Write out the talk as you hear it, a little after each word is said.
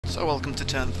So welcome to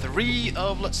turn 3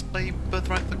 of Let's Play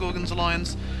Birthright the Gorgon's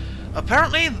Alliance.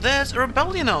 Apparently there's a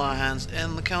rebellion on our hands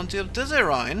in the county of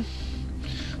Birthright.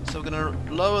 So we're going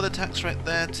to lower the tax rate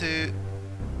there to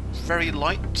very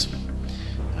light,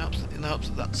 in the hopes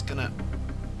that that's going to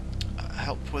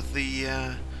help with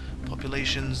the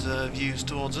population's views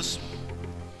towards us.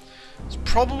 It's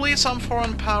probably some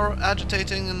foreign power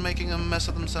agitating and making a mess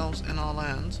of themselves in our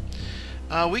lands.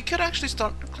 We could actually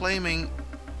start claiming...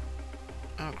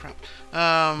 oh crap.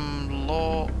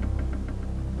 Law...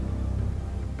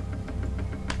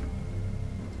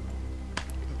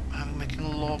 making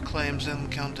law claims in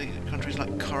countries like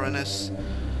Coronis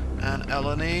and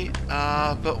Eleni,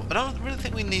 but I don't really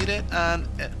think we need it, and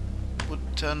it would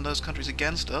turn those countries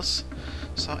against us.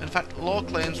 So, in fact, law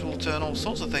claims will turn all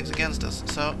sorts of things against us,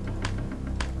 so...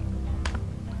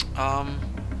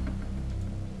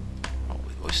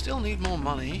 we still need more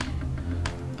money.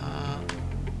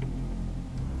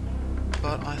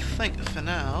 But I think for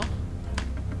now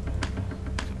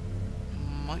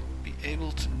might be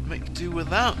able to make do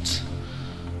without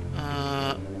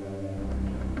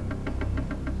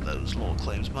those law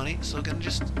claims money, so we're going to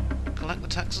just collect the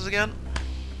taxes again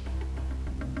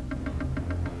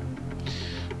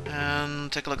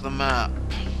and take a look at the map.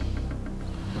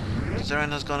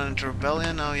 Zeren has gone into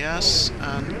rebellion, oh yes,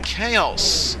 and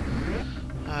chaos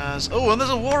has... oh, and there's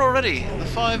a war already! The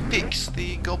Five Peaks,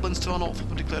 the goblins to our north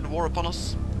have declared war upon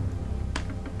us.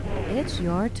 It's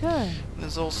your turn.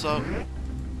 There's also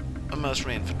a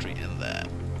mercenary infantry in there.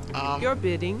 Your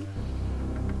bidding.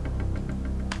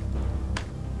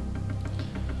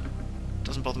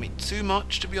 Doesn't bother me too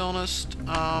much, to be honest.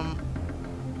 Let's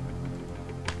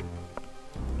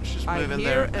just move in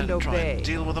there and try and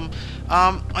deal with them.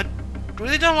 I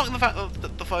really don't like the fact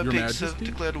that the Five Peaks have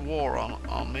declared war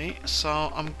on me, so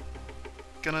I'm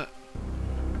gonna...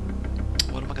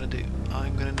 what am I gonna do?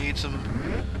 I'm gonna need some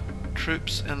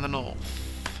troops in the north.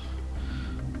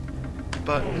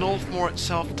 But Northmore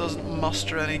itself doesn't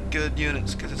muster any good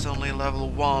units because it's only a level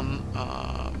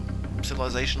 1,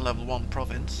 civilization level 1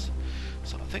 province.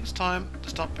 So I think it's time to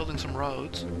start building some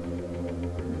roads.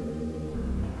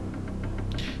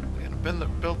 We're gonna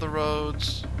build the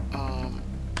roads.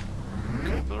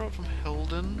 Can we build a road from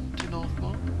Hilden to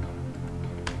Northmore?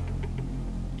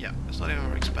 Yeah, it's not even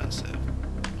very expensive. It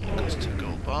only costs 2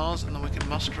 gold bars, and then we can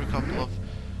muster a couple of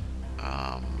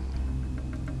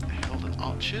Hilden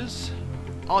archers.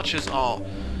 Archers are,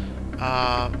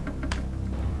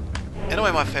 in a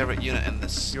way, my favourite unit in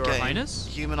this Your game. Highness?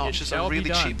 Human archers are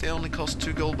really cheap. They only cost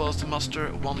 2 gold bars to muster,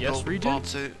 1 gold bar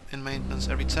in maintenance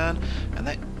every turn, and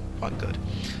they're quite good.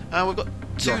 We've got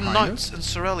 2 knights in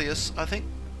Cerelius.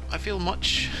 I feel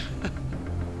much...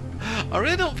 I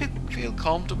really don't feel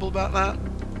comfortable about that.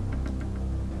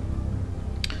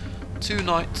 2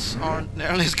 knights aren't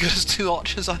nearly as good as 2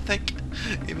 archers, I think,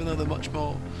 even though they're much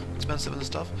more expensive and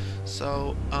stuff.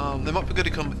 So they might be good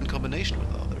in combination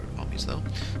with other armies, though.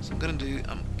 So I'm gonna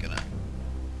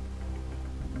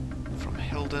from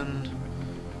Hilden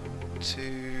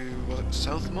to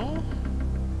Southmore?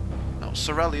 No,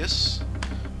 Cerelius.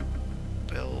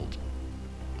 Build.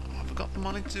 Have I got the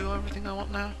money to do everything I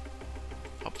want now?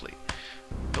 Hopefully.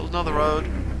 Build another road.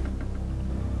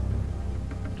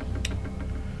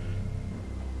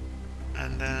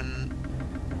 And then...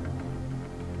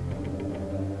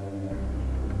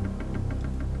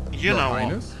 you know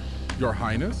what? Your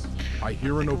Highness, I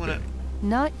hear and obey.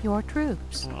 Not your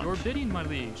troops. Your bidding, my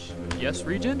liege. Yes,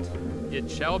 Regent?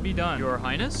 It shall be done. Your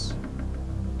Highness?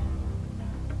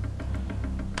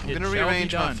 I'm going to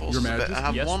rearrange my forces a bit. I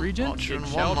have yes, 1 Regent? archer and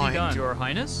 1 shall knight. Be done. Your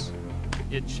Highness?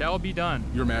 It shall be done.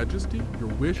 Your Majesty, your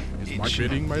wish is my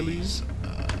bidding, my liege.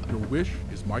 Your wish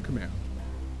is my command.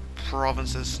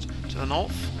 Provinces to the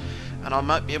north, and I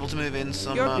might be able to move in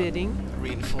some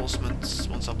reinforcements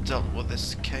once I've dealt with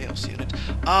this chaos unit.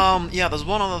 Yeah, there's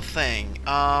one other thing.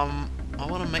 I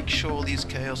want to make sure these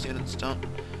chaos units don't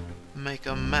make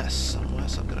a mess somewhere,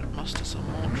 so I'm going to muster some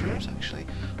more troops, actually.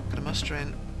 I'm going to muster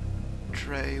in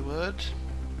Treywood.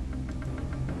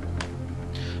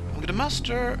 I'm going to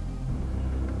muster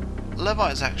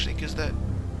Levites, actually, because they're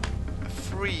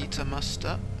free to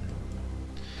muster.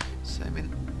 Same in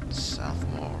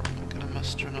Southmore. I'm going to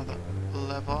muster another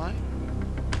Levi,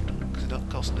 because they don't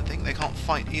cost anything. They can't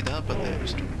fight either, but they're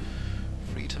just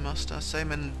free to muster.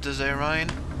 Same in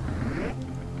Birthright.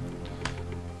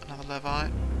 Another Levi.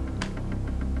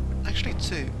 Actually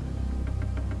 2.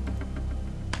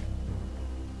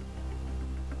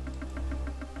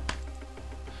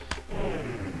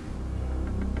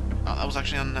 Oh, that was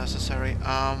actually unnecessary.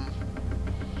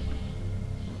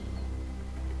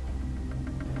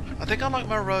 I think I like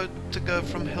my road to go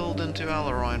from Hilden to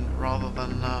Alaroin rather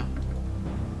than.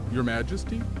 Your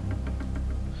Majesty?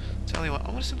 Tell you what,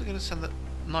 I'm simply going to send the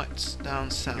knights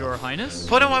down south. Your Highness?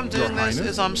 Part of why I'm doing Your this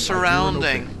Highness? is I'm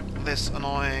surrounding this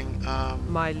annoying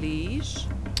My liege.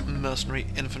 mercenary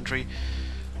infantry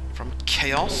from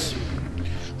chaos,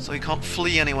 so he can't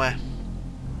flee anywhere.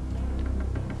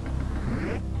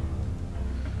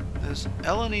 There's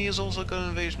LNE has also got an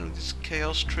invasion of these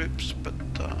chaos troops, but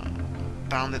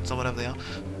bandits or whatever they are,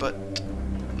 but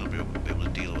they'll be able to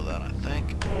deal with that, I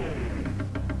think.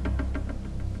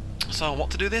 So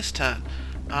what to do this turn?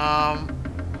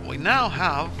 We now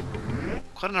have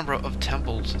quite a number of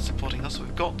temples supporting us.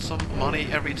 We've got some money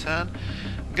every turn.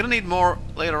 I'm gonna need more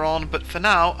later on, but for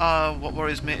now, what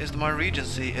worries me is that my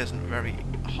regency isn't very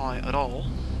high at all,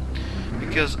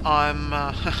 because I'm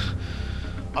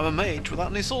I'm a mage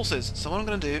without any sources. So what I'm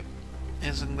gonna do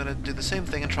is I'm gonna do the same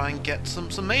thing and try and get some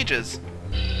mages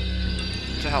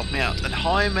to help me out. And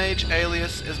High Mage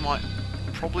Aelies is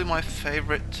probably my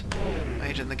favourite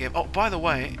mage in the game. Oh, by the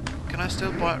way, can I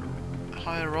still buy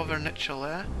High Rover Nichel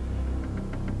there?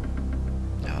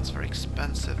 Yeah, that's very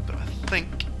expensive, but I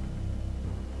think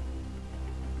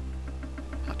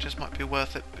that just might be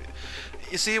worth it.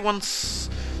 You see, once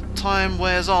time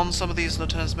wears on, some of these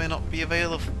lieutenants may not be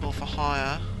available for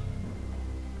hire.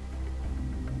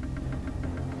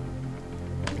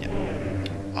 Yeah,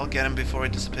 I'll get him before he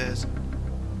disappears.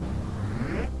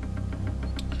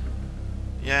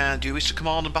 Yeah, do you wish to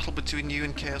command a battle between you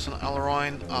and Chaos and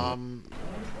Alaroin?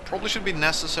 Probably should be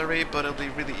necessary, but it'll be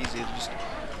really easy to just...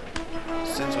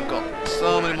 Since we've got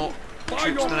so many more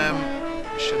troops than him,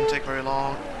 it shouldn't take very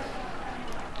long.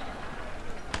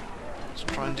 Let's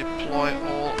try and deploy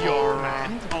all Your our...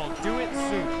 man, I'll do it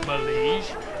soon, my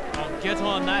liege. I'll get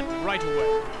on that right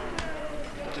away.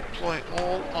 deploy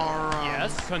all our...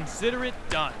 Yes, consider it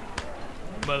done,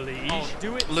 my liege. I'll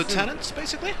do it lieutenants,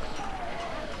 basically.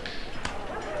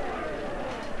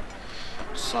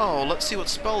 So, let's see what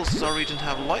spells does our regent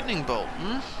have. Lightning Bolt,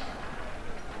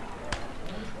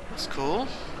 That's cool.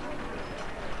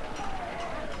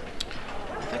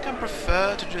 I think I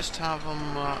prefer to just have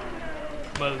them...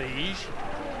 my liege.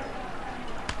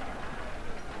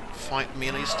 Fight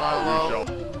melee style though.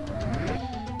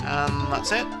 And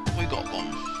that's it. We got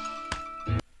them.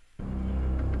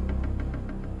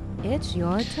 It's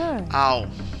your turn. Ow.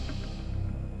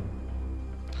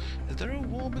 Is there a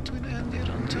war between Endir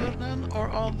and Turnen, or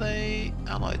are they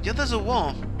allied? Yeah, there's a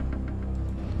war.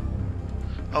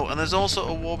 Oh, and there's also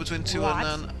a war between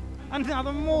Turnen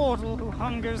Another mortal who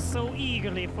hungers so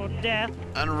eagerly for death.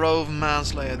 and Rove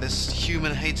Manslayer, this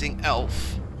human-hating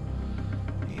elf.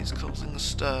 He's causing a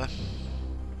stir.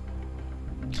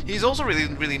 He's also really,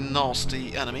 really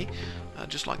nasty enemy,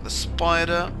 just like the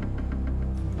spider.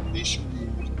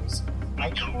 I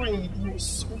crave your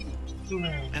sweet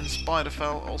flesh. And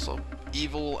Spiderfell, also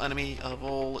evil enemy of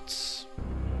all. It's,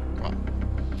 well,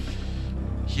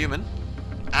 human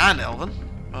and elven.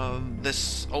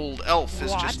 This old elf is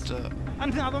What? just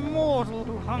Another mortal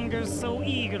who hungers so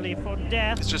eagerly for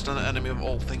death. it's just an enemy of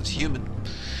all things human.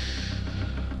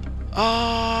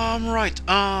 Right.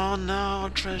 Oh no,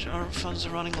 our funds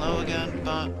are running low again,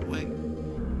 but we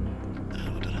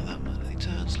don't have that many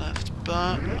turns left.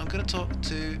 But I'm gonna talk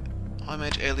to High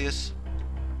Mage Aelies.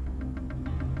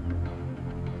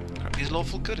 Crap, he's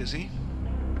lawful good, is he?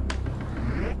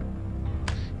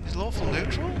 He's lawful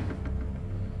neutral?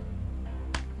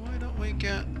 Why don't we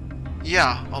get...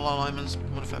 Yeah, all alignments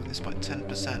modify this by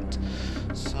 10%.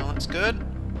 So that's good.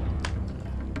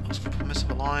 Ask for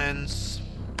permissive alliance.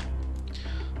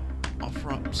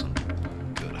 Offer up some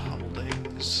good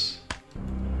holdings.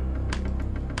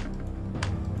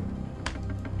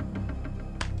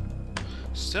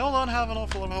 Still don't have an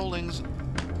awful lot of holdings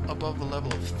above the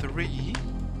level of 3.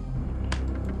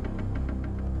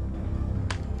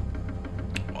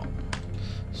 Well,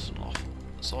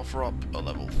 let's offer up a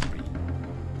level 3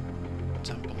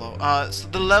 temple though. It's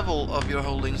the level of your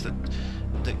holdings that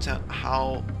dictate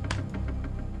how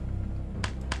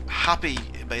happy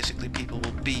basically people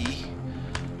will be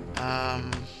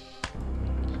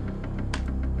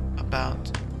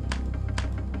about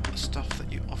the stuff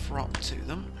that you offer up to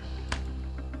them.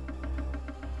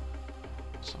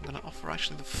 So I'm going to offer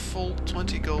actually the full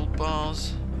 20 gold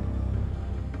bars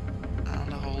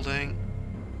and a holding.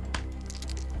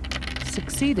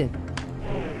 Succeeded.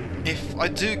 If I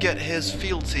do get his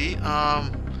fealty,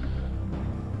 I'm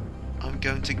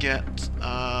going to get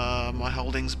my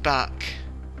holdings back.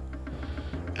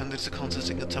 And it's a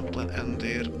contesting the temple at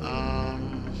Endir.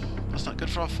 That's not good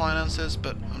for our finances,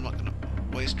 but I'm not going to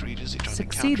waste Regency trying to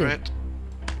counter it.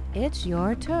 It's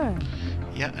your turn.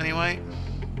 Yeah, anyway.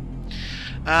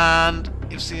 And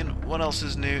you've seen what else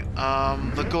is new.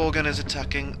 The Gorgon is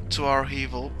attacking to our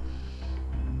Hevel.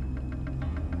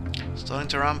 Starting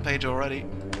to rampage already.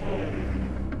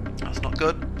 That's not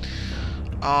good.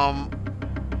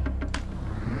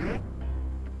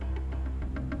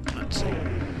 Let's see.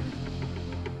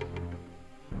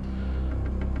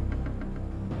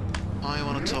 I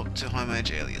want to talk to High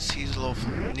Mage Aelies. He's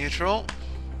lawful neutral.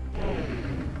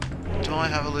 Do I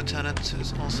have a lieutenant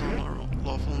who's also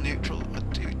lawful neutral? I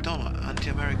do. Don't I?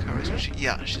 Anti-America, isn't she?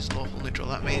 Yeah, she's lawful neutral.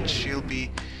 That means she'll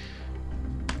be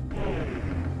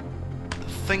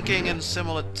thinking in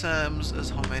similar terms as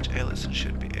High Mage Aelies and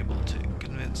should be able to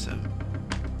convince him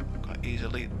quite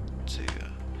easily to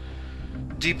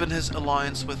deepen his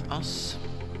alliance with us.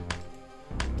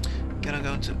 Again, I'm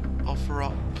going to offer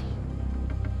up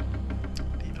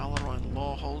the Alaroin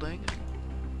Law Holding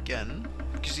again.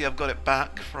 You see, I've got it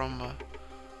back from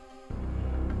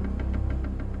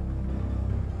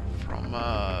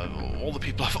all the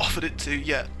people I've offered it to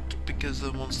yet, because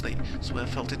once they swear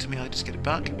fealty to me, I just get it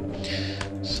back.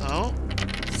 So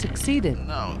Succeeded.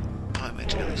 now High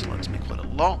Mage Aelies likes me quite a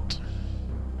lot.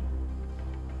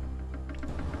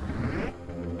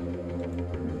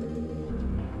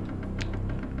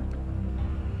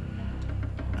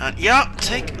 And yeah,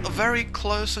 take a very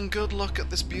close and good look at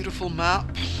this beautiful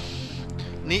map.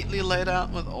 Neatly laid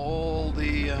out with all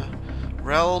the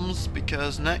realms,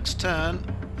 because next turn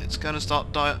it's going to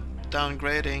start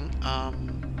downgrading.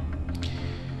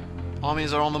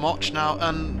 Armies are on the march now,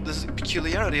 and the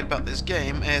peculiarity about this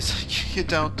game is you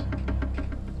don't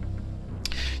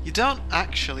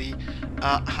actually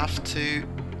have to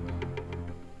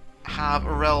have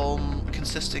a realm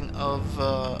consisting of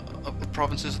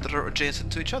provinces that are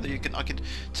adjacent to each other. I could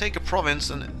take a province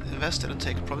and invest it and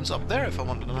take a province up there if I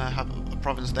wanted, and I have a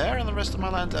province there and the rest of my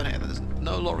land down here. There's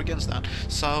no law against that.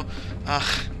 So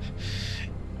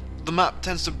the map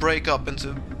tends to break up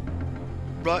into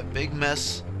right big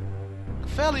mess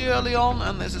fairly early on,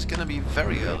 and this is going to be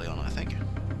very early on, I think.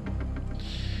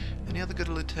 Any other good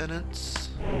lieutenants?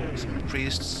 Some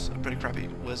priests, a pretty crappy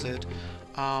wizard.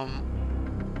 Not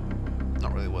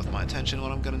really worth my attention.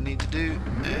 What I'm going to need to do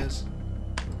is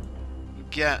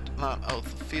get that Oath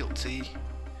of Fealty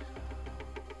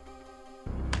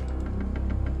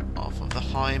off of the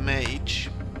High Mage.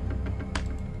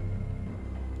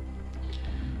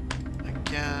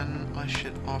 Again, I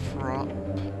should offer up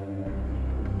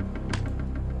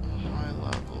a high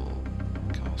level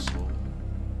castle.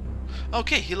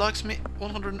 Okay, he likes me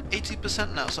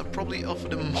 180% now, so I probably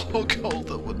offered him more gold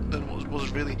than was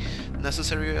really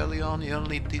necessary early on. I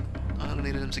only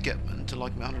needed him to get to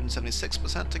like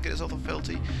 176% to get his Oath of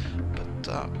Fealty,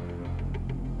 but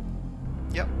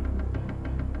yep.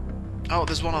 Oh,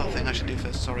 there's one other thing I should do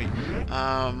first. Sorry.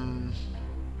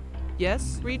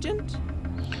 Yes, Regent?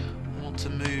 I want to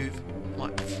move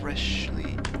like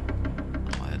freshly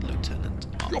hired lieutenant.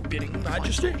 Your bidding,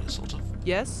 Majesty. Sort of.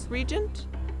 Yes, Regent?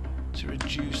 To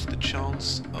reduce the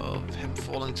chance of him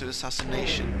falling to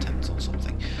assassination attempts or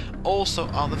something. Also,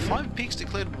 the Five Peaks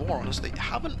declared war on us. They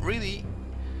haven't really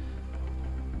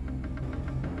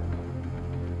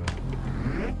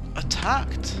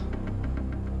attacked,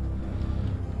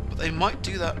 but they might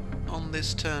do that on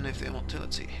this turn if they want to.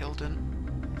 Let's see, Hilden,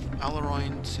 from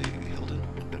Alaroin to Hilden.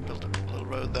 I'm going to build a little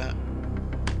road there.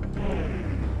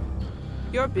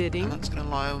 Your bidding. And that's going to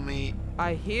allow me.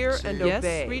 I hear to- and Yes,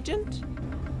 obey. Regent?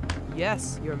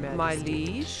 Yes, Your Majesty. My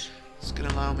liege. It's going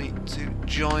to allow me to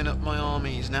join up my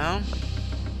armies now.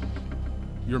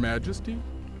 Your Majesty?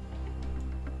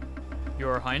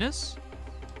 Your Highness?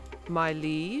 My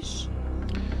liege.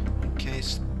 In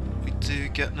case we do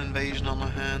get an invasion on our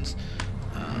hands,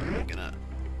 we're gonna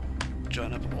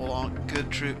join up all our good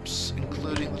troops,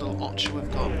 including the little archer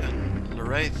we've got in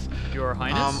Leraith. Your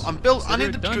Highness? I Consider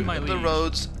need it done, my the liege.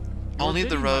 roads. I'll Your need the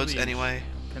bidding, my roads liege. anyway.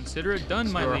 Consider it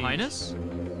done, my Your liege. Highness?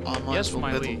 I might Yes, as well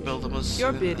my build, liege. build them as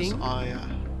Your soon bidding. as I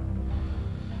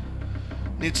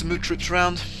need to move troops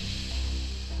around.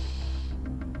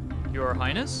 Your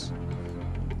Highness?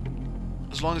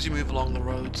 As long as you move along the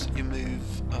roads, you move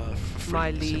for free. My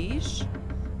you see. liege.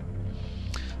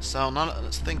 So now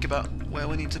let's think about where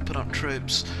we need to put up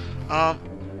troops.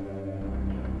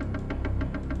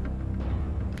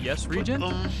 Yes, Put Regent?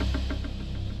 them-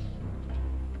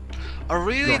 I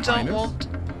really Your don't Highness? want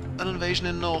an invasion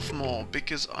in Northmoor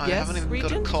because I Yes, haven't even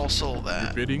got a Regent? castle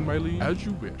there. Bidding, my liege? As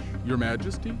you wish. Your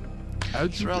Majesty?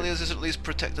 As you wish. Australia is at least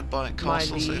protected by a My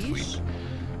castle, so if we liege.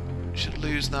 should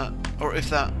lose that, or if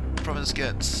that province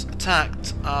gets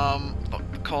attacked,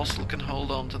 the castle can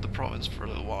hold on to the province for a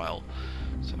little while.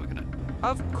 So we're gonna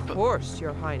Of course,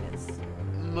 Your Highness.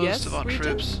 most Yes, of our Regent?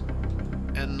 troops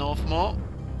in Northmoor.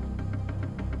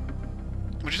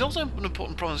 Which is also an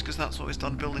important province because that's what we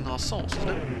start building our souls, isn't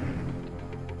it?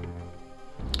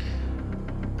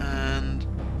 And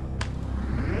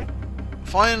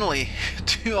finally,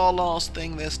 do our last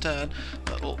thing this turn.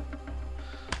 That'll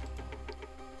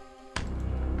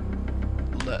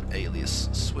let Aelius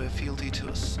swear fealty to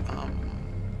us.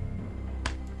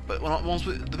 But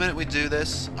the minute we do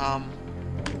this,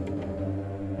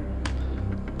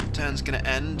 turn's gonna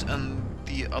end, and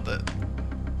the other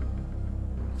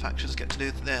factions get to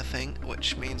do their thing,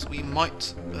 which means we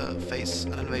might face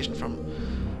an invasion from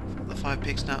the Five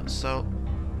Peaks now. So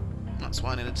that's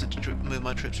why I needed to move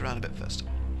my troops around a bit first.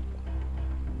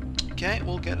 Okay,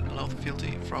 we'll get an oath of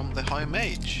fealty from the High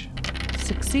Mage.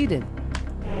 Succeeded.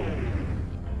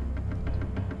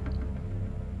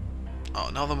 Oh,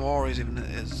 now the Moria is even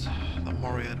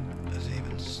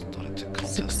starting to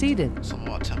contest Succeeded. some of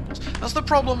our temples. That's the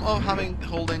problem of having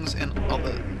holdings in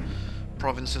other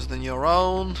provinces than your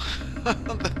own.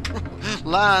 The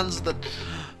lands that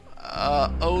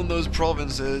own those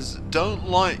provinces don't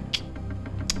like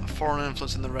foreign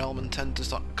influence in the realm and tend to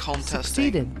start contesting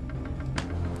Succeeded.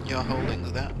 your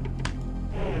holdings there.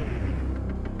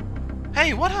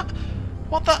 Hey, what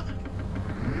the?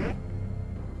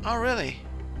 Oh, really?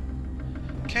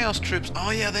 Chaos troops.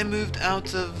 Oh yeah, they moved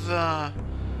out of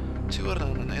Turin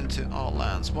and into our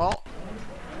lands. Well,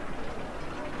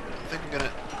 I think we're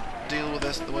gonna deal with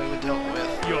this the way we dealt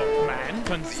with Your command, the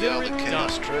consider other it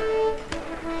Chaos done. troop.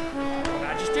 Your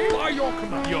Majesty, by your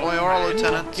command. Your Well, you're our command.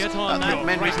 lieutenant. Get on The that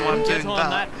main right reason why I'm away. doing Get on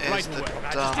that right is away.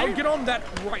 that I'll get on that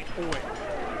right away.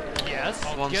 Yes,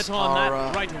 I'll once get on our,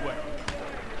 that right away.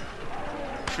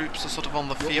 troops are sort of on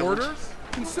the Your field. orders?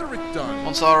 Consider it done.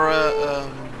 Once our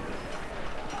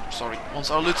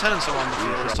lieutenants are on the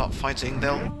field and start fighting,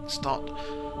 they'll start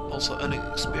also earning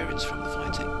experience from the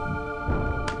fighting.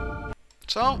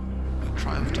 So, we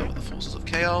triumphed over the forces of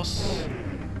chaos.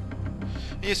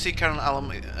 You see Karen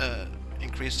Alum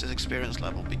increased his experience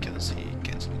level because he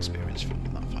gained some experience from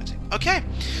that fighting. Okay,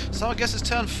 so I guess it's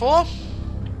turn 4.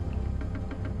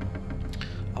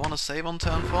 I want to save on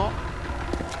turn 4.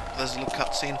 There's a little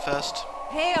cutscene first.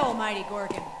 Hail, mighty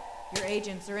Gorgon! Your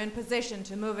agents are in position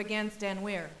to move against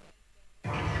Danweir.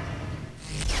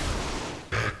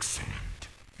 Excellent.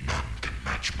 None can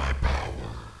match my power.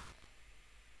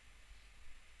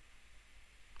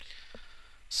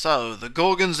 So, the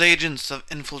Gorgon's agents have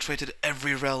infiltrated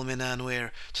every realm in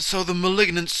Anweir to sow the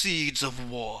malignant seeds of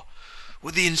war.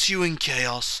 With the ensuing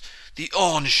chaos, the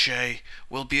Ornshay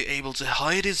will be able to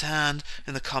hide his hand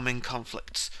in the coming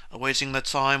conflicts, awaiting the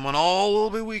time when all will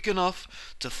be weak enough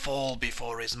to fall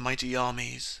before his mighty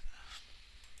armies.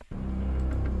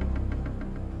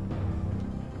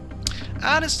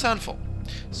 And it's turn 4.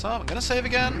 So I'm gonna save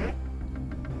again.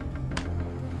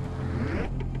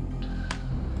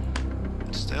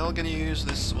 Still gonna use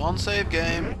this one save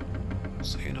game,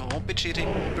 so you know I won't be cheating,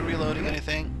 won't be reloading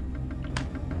anything.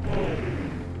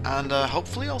 And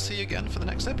hopefully I'll see you again for the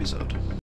next episode.